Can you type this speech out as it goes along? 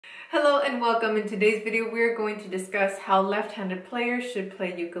Hello and welcome. In today's video we're going to discuss how left-handed players should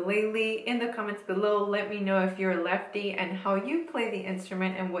play ukulele. In the comments below, let me know if you're a lefty and how you play the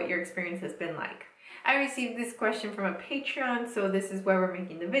instrument and what your experience has been like. I received this question from a Patreon, so this is why we're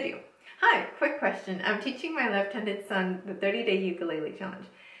making the video. Hi, quick question. I'm teaching my left-handed son the 30-day ukulele challenge.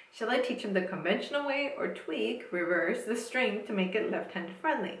 Shall I teach him the conventional way or tweak, reverse the string to make it left-handed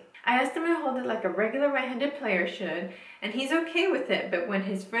friendly? I asked him to hold it like a regular right-handed player should, and he's okay with it, but when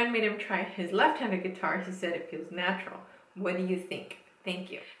his friend made him try his left-handed guitar, he said it feels natural. What do you think?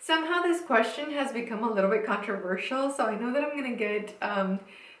 Thank you. Somehow this question has become a little bit controversial, so I know that I'm gonna get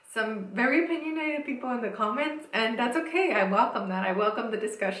some very opinionated people in the comments, and that's okay. I welcome that. I welcome the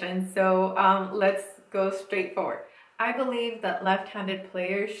discussion. So let's go straight forward. I believe that left-handed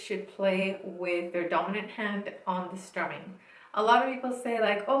players should play with their dominant hand on the strumming. A lot of people say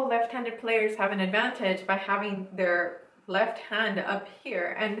like, oh, left-handed players have an advantage by having their left hand up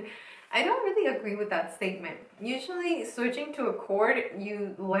here, and I don't really agree with that statement. Usually switching to a chord,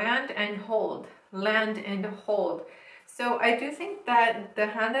 you land and hold, land and hold. So I do think that the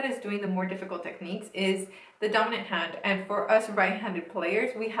hand that is doing the more difficult techniques is the dominant hand, and for us right-handed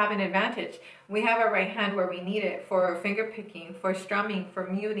players, we have an advantage. We have a right hand where we need it for finger picking, for strumming, for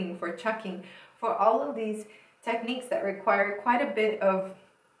muting, for chucking, for all of these techniques that require quite a bit of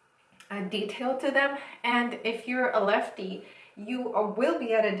detail to them. And if you're a lefty, you will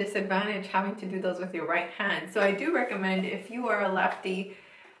be at a disadvantage having to do those with your right hand. So I do recommend, if you are a lefty,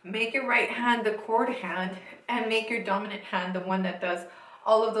 make your right hand the chord hand and make your dominant hand the one that does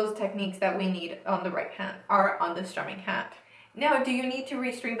all of those techniques that we need on the right hand or on the strumming hand. Now, do you need to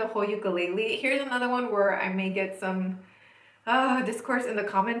restring the whole ukulele? Here's another one where I may get some discourse in the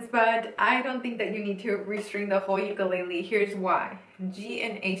comments, but I don't think that you need to restring the whole ukulele. Here's why. G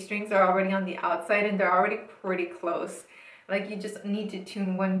and A strings are already on the outside and they're already pretty close. Like, you just need to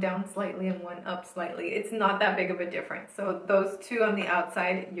tune one down slightly and one up slightly. It's not that big of a difference. So those two on the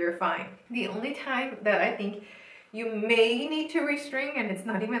outside, you're fine. The only time that I think you may need to restring, and it's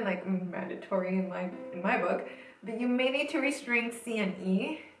not even like mandatory in my book, but you may need to restring C and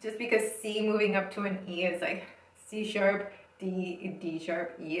E, just because C moving up to an E is like C sharp, D, D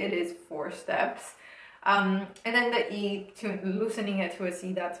sharp, E. It is 4 steps. And then the E, to loosening it to a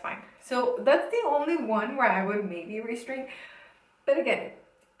C, that's fine. So that's the only one where I would maybe restring. But again,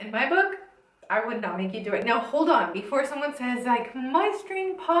 in my book, I would not make you do it. Now hold on, before someone says like, my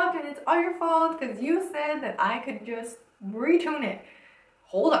string popped and it's all your fault because you said that I could just retune it.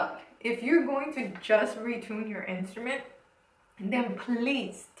 Hold on. If you're going to just retune your instrument, then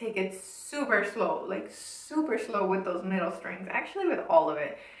please take it super slow, like super slow with those middle strings, actually with all of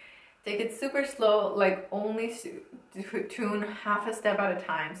it. Take it super slow, like only tune half a step at a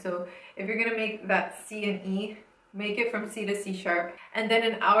time. So if you're gonna make that C and E, make it from C to C sharp, and then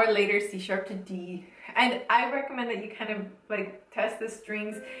an hour later C sharp to D. And I recommend that you kind of like test the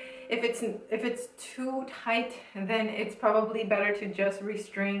strings. If it's too tight, then it's probably better to just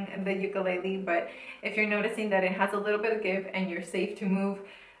restring the ukulele. But if you're noticing that it has a little bit of give and you're safe to move,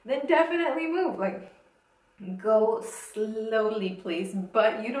 then definitely move. Like, go slowly, please,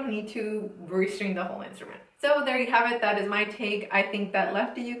 but you don't need to restring the whole instrument. So there you have it. That is my take. I think that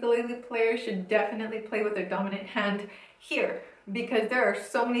lefty ukulele players should definitely play with their dominant hand here, because there are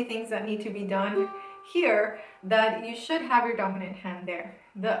so many things that need to be done here that you should have your dominant hand there.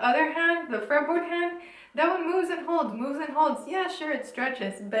 The other hand, the fretboard hand, that one moves and holds, moves and holds. Yeah, sure, it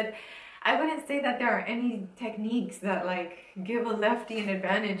stretches, but I wouldn't say that there are any techniques that like give a lefty an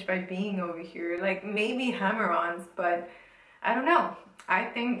advantage by being over here. Like maybe hammer-ons, but I don't know. I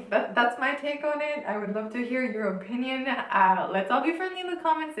think that's my take on it. I would love to hear your opinion. Let's all be friendly in the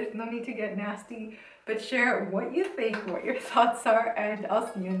comments. There's no need to get nasty, but share what you think, what your thoughts are, and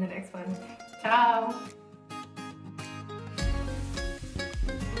I'll see you in the next one. Ciao!